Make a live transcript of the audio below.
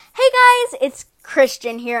it's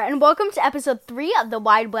Christian here, and welcome to episode 3 of the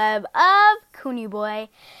wide web of Koonieboy.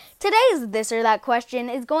 Today's This or That question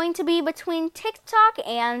is going to be between TikTok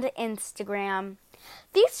and Instagram.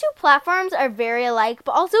 These two platforms are very alike,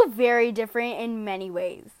 but also very different in many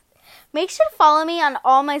ways. Make sure to follow me on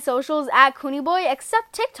all my socials at Koonieboy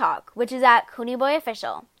except TikTok, which is at Koonieboy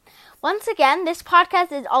Official. Once again, this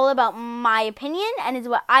podcast is all about my opinion and is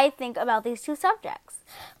what I think about these two subjects.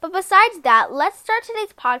 But besides that, let's start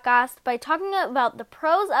today's podcast by talking about the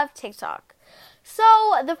pros of TikTok.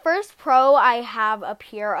 So, the first pro I have up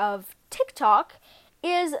here of TikTok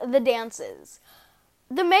is the dances.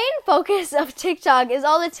 The main focus of TikTok is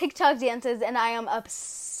all the TikTok dances, and I am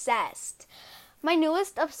obsessed. My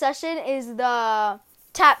newest obsession is the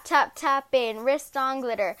tap, tap, tap in, wrist on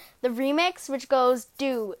glitter. The remix, which goes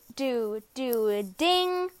do,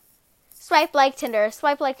 ding. Swipe like Tinder.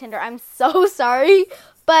 I'm so sorry,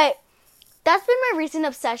 but that's been my recent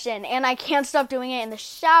obsession, and I can't stop doing it in the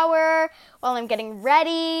shower, while I'm getting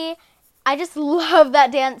ready. I just love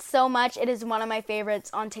that dance so much. It is one of my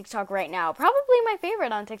favorites on TikTok right now. Probably my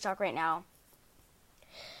favorite on TikTok right now.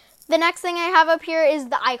 The next thing I have up here is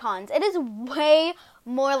the icons. It is way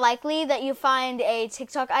more likely that you find a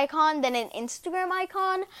TikTok icon than an Instagram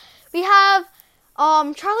icon. We have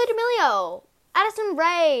Charlie D'Amelio, Addison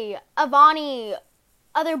Rae, Avani.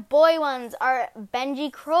 Other boy ones are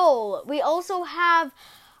Benji Kroll. We also have,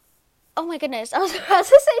 oh my goodness, I was about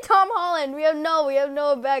to say Tom Holland. We have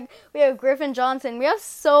Noah Beck. We have Griffin Johnson. We have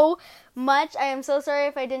so much. I am so sorry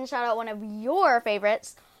if I didn't shout out one of your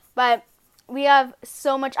favorites, but we have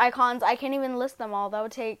so much icons. I can't even list them all. That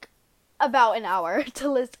would take about an hour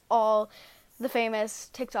to list all the famous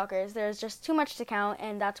TikTokers. There's just too much to count,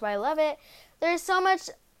 and that's why I love it. There's so much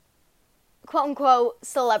quote-unquote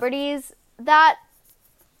celebrities that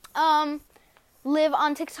live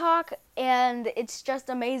on TikTok, and it's just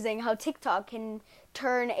amazing how TikTok can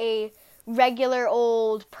turn a regular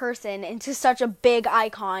old person into such a big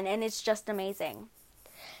icon, and it's just amazing.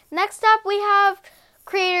 Next up, we have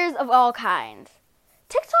creators of all kinds.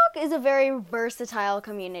 TikTok is a very versatile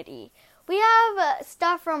community. We have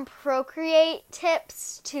stuff from Procreate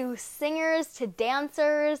tips to singers to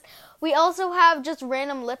dancers. We also have just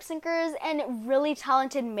random lip syncers and really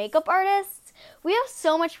talented makeup artists. We have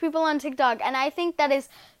so much people on TikTok, and I think that is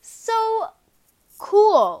so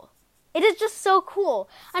cool. It is just so cool.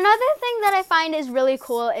 Another thing that I find is really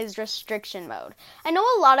cool is restriction mode. I know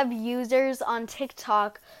a lot of users on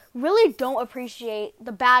TikTok really don't appreciate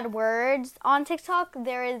the bad words on TikTok.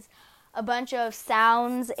 There is a bunch of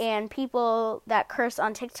sounds and people that curse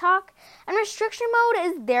on TikTok, and restriction mode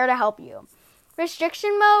is there to help you.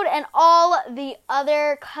 Restriction mode and all the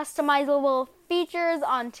other customizable features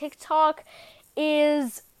on TikTok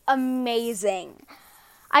is amazing.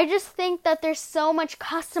 I just think that there's so much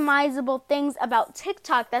customizable things about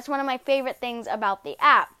TikTok. That's one of my favorite things about the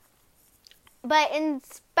app. But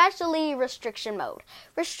especially restriction mode.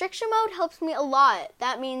 Restriction mode helps me a lot.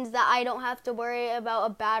 That means that I don't have to worry about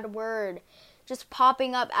a bad word just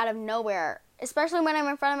popping up out of nowhere. Especially when I'm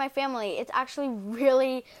in front of my family. It's actually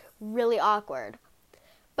really, really awkward.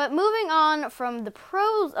 But moving on from the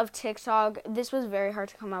pros of TikTok, this was very hard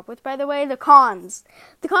to come up with, by the way, the cons.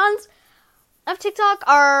 The cons of TikTok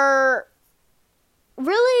are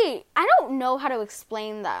really, I don't know how to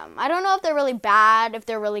explain them. I don't know if they're really bad, if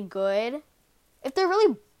they're really good. If they're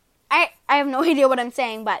really, I have no idea what I'm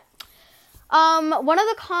saying, but one of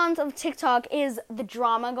the cons of TikTok is the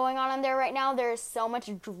drama going on there right now. There is so much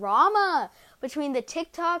drama between the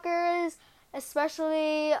TikTokers,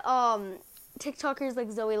 especially TikTokers like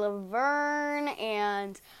Zoe Laverne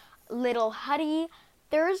and Little Huddy.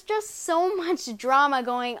 There's just so much drama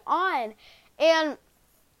going on, and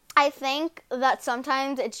I think that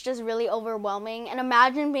sometimes it's just really overwhelming. And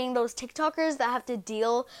imagine being those TikTokers that have to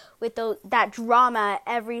deal with that drama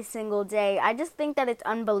every single day. I just think that it's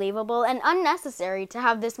unbelievable and unnecessary to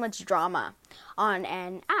have this much drama on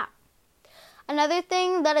an app. Another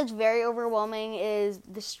thing that is very overwhelming is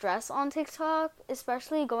the stress on TikTok,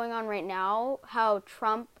 especially going on right now, how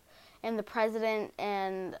Trump and the president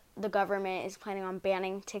and the government is planning on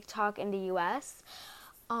banning TikTok in the U.S.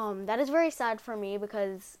 That is very sad for me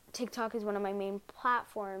because TikTok is one of my main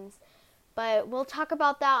platforms. But we'll talk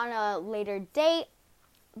about that on a later date.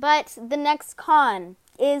 But the next con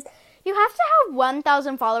is you have to have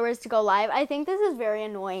 1,000 followers to go live. I think this is very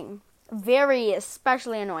annoying. Very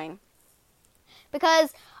especially annoying.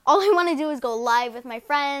 Because all I want to do is go live with my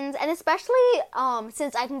friends. And especially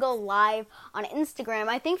since I can go live on Instagram,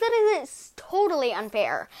 I think that it is totally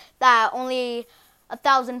unfair that only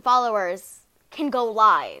 1,000 followers can go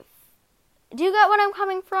live. Do you get what I'm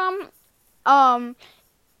coming from?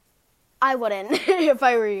 I wouldn't if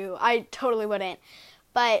I were you. I totally wouldn't.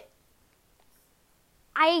 But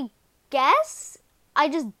I guess I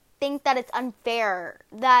just think that it's unfair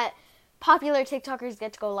that popular TikTokers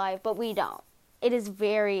get to go live, but we don't. It is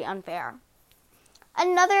very unfair.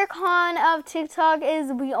 Another con of TikTok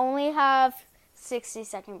is we only have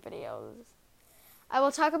 60-second videos. I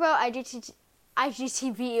will talk about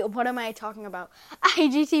IGTV. What am I talking about?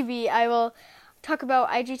 IGTV. I will talk about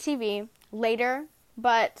IGTV later,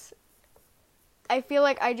 but I feel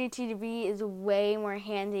like IGTV is way more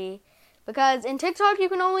handy because in TikTok you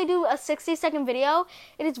can only do a 60-second video.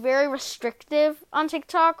 It is very restrictive on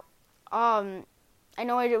TikTok. I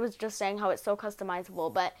know I was just saying how it's so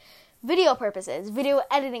customizable, but video purposes, video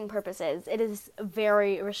editing purposes, it is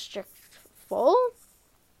very restrictful.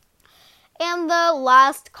 And the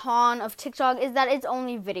last con of TikTok is that it's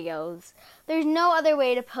only videos. There's no other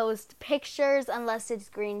way to post pictures unless it's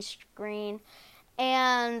green screen.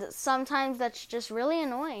 And sometimes that's just really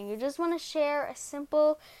annoying. You just want to share a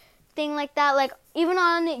simple thing like that. Like, even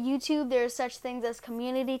on YouTube, there's such things as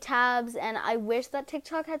community tabs. And I wish that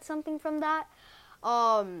TikTok had something from that.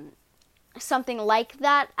 Something like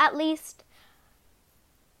that, at least.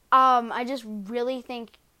 I just really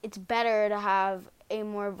think it's better to have a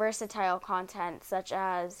more versatile content such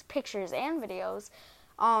as pictures and videos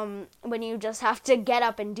when you just have to get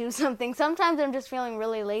up and do something. Sometimes I'm just feeling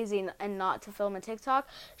really lazy and not to film a TikTok.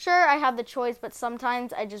 Sure, I have the choice, but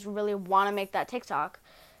sometimes I just really want to make that TikTok.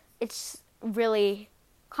 It's really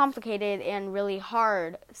complicated and really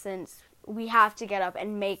hard since we have to get up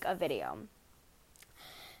and make a video.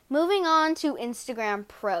 Moving on to Instagram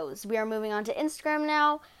pros. We are moving on to Instagram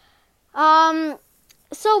now.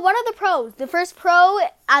 So what are the pros? The first pro,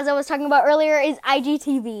 as I was talking about earlier, is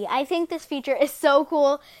IGTV. I think this feature is so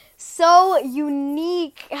cool, so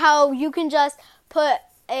unique, how you can just put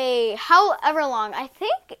a however long, I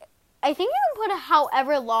think you can put a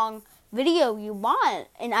however long video you want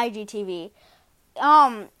in IGTV.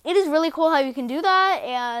 It is really cool how you can do that,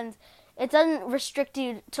 and it doesn't restrict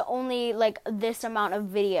you to only like this amount of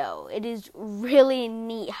video. It is really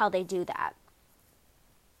neat how they do that.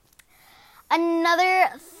 Another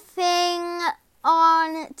thing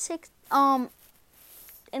on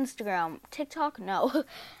Instagram, TikTok, no,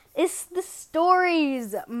 is the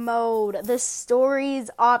stories mode, the stories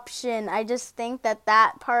option. I just think that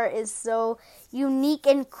part is so unique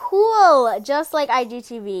and cool, just like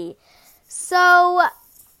IGTV. So,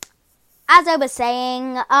 as I was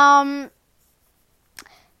saying,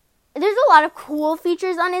 there's a lot of cool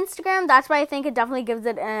features on Instagram. That's why I think it definitely gives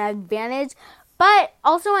it an advantage. But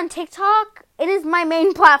also on TikTok, it is my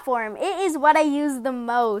main platform. It is what I use the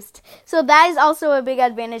most. So that is also a big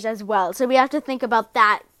advantage as well. So we have to think about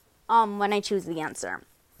that when I choose the answer.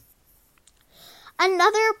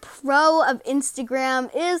 Another pro of Instagram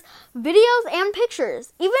is videos and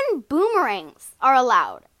pictures. Even boomerangs are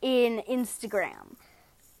allowed in Instagram.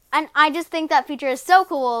 And I just think that feature is so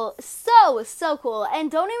cool. So cool. And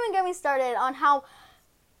don't even get me started on how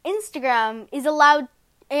Instagram is allowed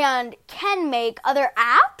and can make other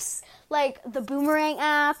apps, like the Boomerang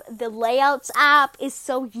app, the Layouts app is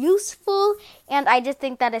so useful, and I just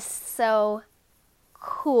think that is so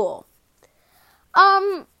cool.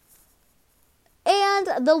 And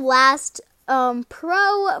the last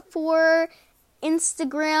pro for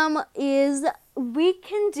Instagram is we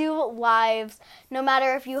can do lives no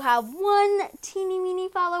matter if you have one teeny weeny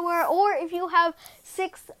follower or if you have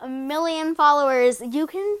 6 million followers. You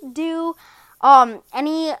can do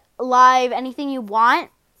any live, anything you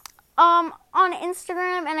want on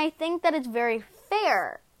Instagram, and I think that it's very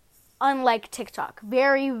fair, unlike TikTok.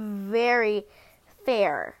 Very, very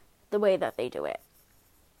fair the way that they do it.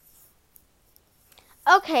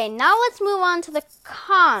 Okay, now let's move on to the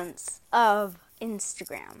cons of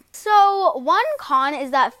Instagram. So one con is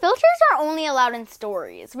that filters are only allowed in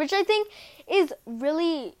stories, which I think is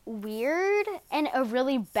really weird and a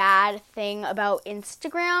really bad thing about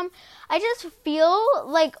Instagram. I just feel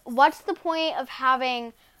like, what's the point of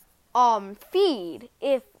having feed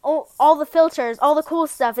if all the filters, all the cool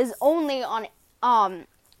stuff is only on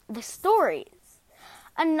the stories?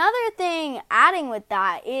 Another thing adding with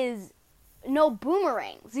that is no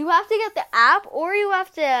boomerangs. You have to get the app or you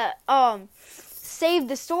have to save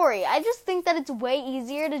the story. I just think that it's way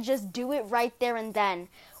easier to just do it right there and then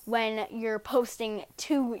when you're posting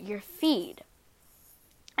to your feed.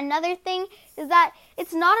 Another thing is that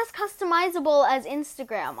it's not as customizable as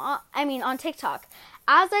Instagram. On TikTok.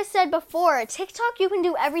 As I said before, TikTok, you can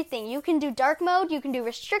do everything. You can do dark mode, you can do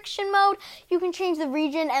restriction mode, you can change the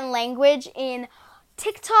region and language in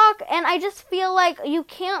TikTok, and I just feel like you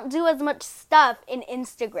can't do as much stuff in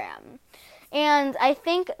Instagram. And I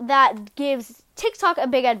think that gives TikTok a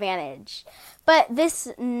big advantage. But this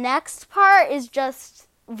next part is just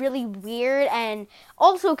really weird and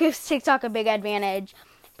also gives TikTok a big advantage.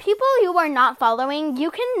 People you are not following,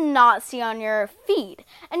 you cannot see on your feed.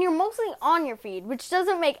 And you're mostly on your feed, which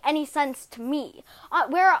doesn't make any sense to me.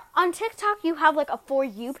 Where on TikTok, you have like a For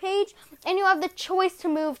You page, and you have the choice to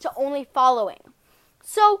move to only following.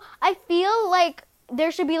 So I feel like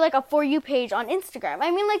there should be like a For You page on Instagram. I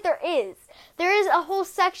mean, like there is. There is a whole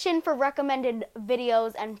section for recommended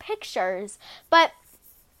videos and pictures, but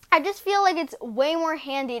I just feel like it's way more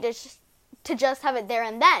handy to just have it there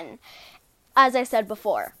and then, as I said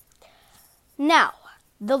before. Now,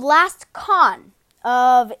 the last con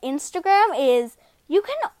of Instagram is you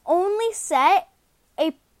can only set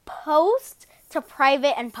a post to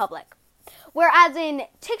private and public. Whereas in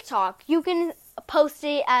TikTok, you can post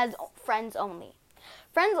it as friends only.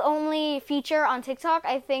 Friends only feature on TikTok,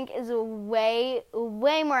 I think, is way,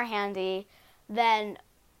 way more handy than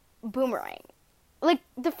Boomerang. Like,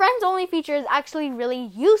 the friends only feature is actually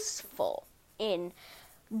really useful in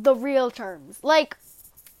the real terms. Like,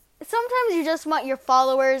 sometimes you just want your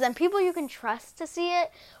followers and people you can trust to see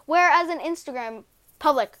it, whereas in Instagram,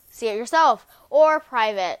 public, see it yourself, or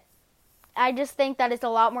private. I just think that it's a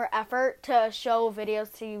lot more effort to show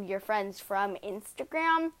videos to your friends from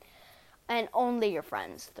Instagram and only your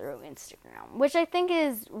friends through Instagram, which I think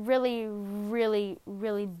is really, really,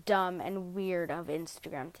 really dumb and weird of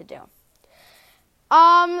Instagram to do.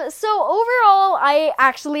 So overall, I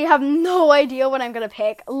actually have no idea what I'm gonna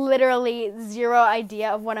pick. Literally zero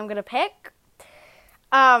idea of what I'm gonna pick.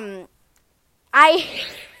 I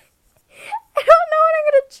I don't know what I'm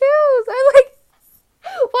gonna choose. I'm like,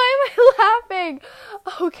 why am I laughing?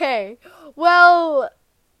 Okay, well,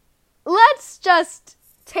 let's just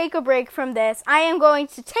take a break from this. I am going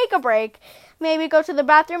to take a break, maybe go to the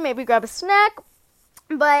bathroom, maybe grab a snack,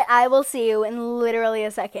 but I will see you in literally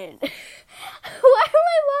a second. Why am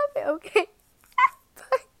I laughing? Okay.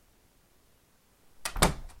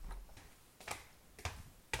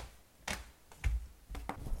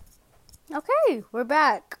 Okay, we're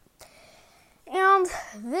back. And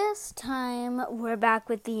this time, we're back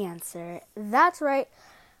with the answer. That's right.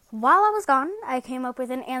 While I was gone, I came up with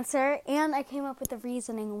an answer, and I came up with the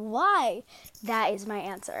reasoning why that is my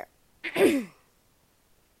answer.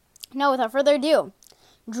 Now, without further ado,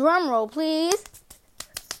 drum roll, please.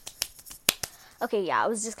 Okay, yeah, I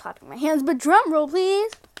was just clapping my hands, but drum roll,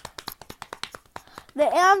 please. The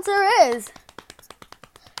answer is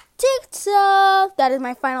TikTok. That is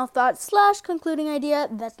my final thought / concluding idea.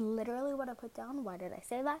 That's literally what I put down. Why did I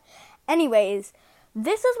say that? Anyways,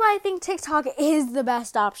 this is why I think TikTok is the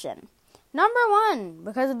best option. Number one,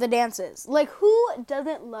 because of the dances. Like, who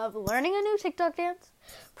doesn't love learning a new TikTok dance,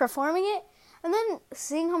 performing it, and then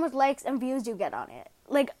seeing how much likes and views you get on it?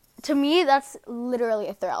 Like, to me, that's literally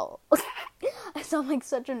a thrill. I sound like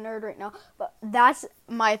such a nerd right now, but that's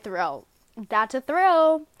my thrill. That's a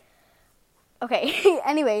thrill. Okay,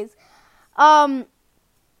 anyways, the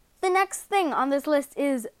next thing on this list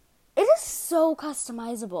is, it is so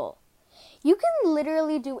customizable. You can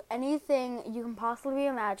literally do anything you can possibly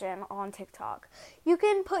imagine on TikTok. You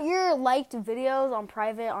can put your liked videos on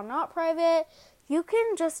private, on not private. You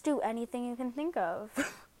can just do anything you can think of.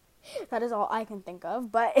 That is all I can think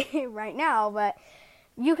of, but right now, but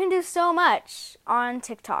you can do so much on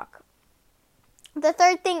TikTok. The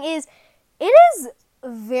third thing is, it is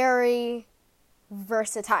very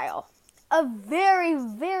versatile. A very,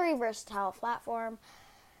 very versatile platform.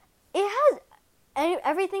 It has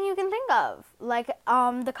everything you can think of, like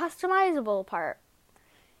the customizable part.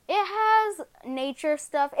 It has nature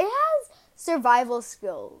stuff. It has survival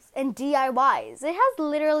skills and DIYs. It has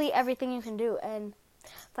literally everything you can do, and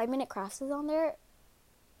 5-minute crafts is on there.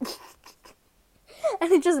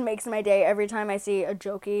 And it just makes my day every time I see a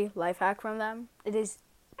jokey life hack from them. It is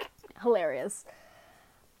hilarious.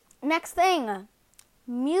 Next thing,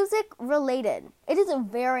 music related. It is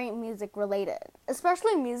very music related,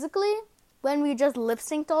 especially musically, when we just lip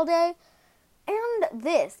synced all day. And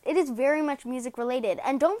this, it is very much music related.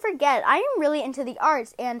 And don't forget, I am really into the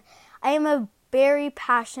arts, and I am a very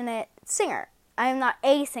passionate singer. I am not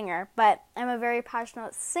a singer, but I'm a very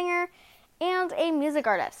passionate singer and a music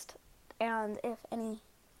artist. And if any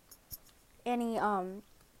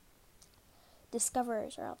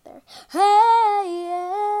discoverers are out there, hey,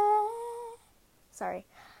 yeah. Sorry,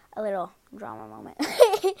 a little drama moment.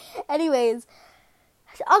 Anyways,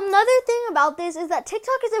 another thing about this is that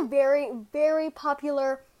TikTok is a very, very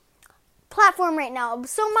popular platform right now.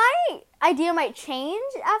 So my idea might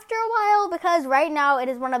change after a while, because right now it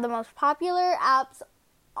is one of the most popular apps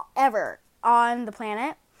ever on the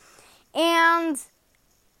planet. And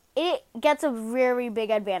it gets a very big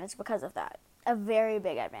advantage because of that. A very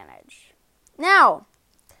big advantage. Now,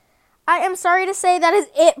 I am sorry to say that is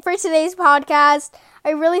it for today's podcast. I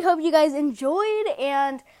really hope you guys enjoyed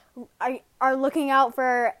and are looking out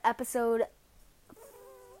for episode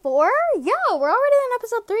 4. Yeah, we're already on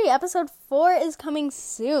episode 3. Episode 4 is coming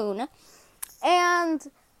soon. And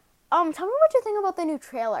tell me what you think about the new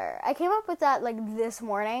trailer. I came up with that this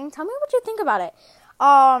morning. Tell me what you think about it.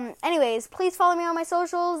 Anyways, please follow me on my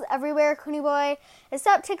socials everywhere, Koonieboy,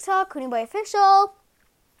 except TikTok, Koonieboy Official,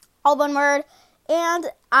 all one word, and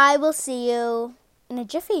I will see you in a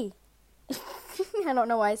jiffy. I don't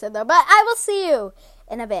know why I said that, but I will see you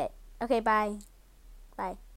in a bit. Okay, bye. Bye.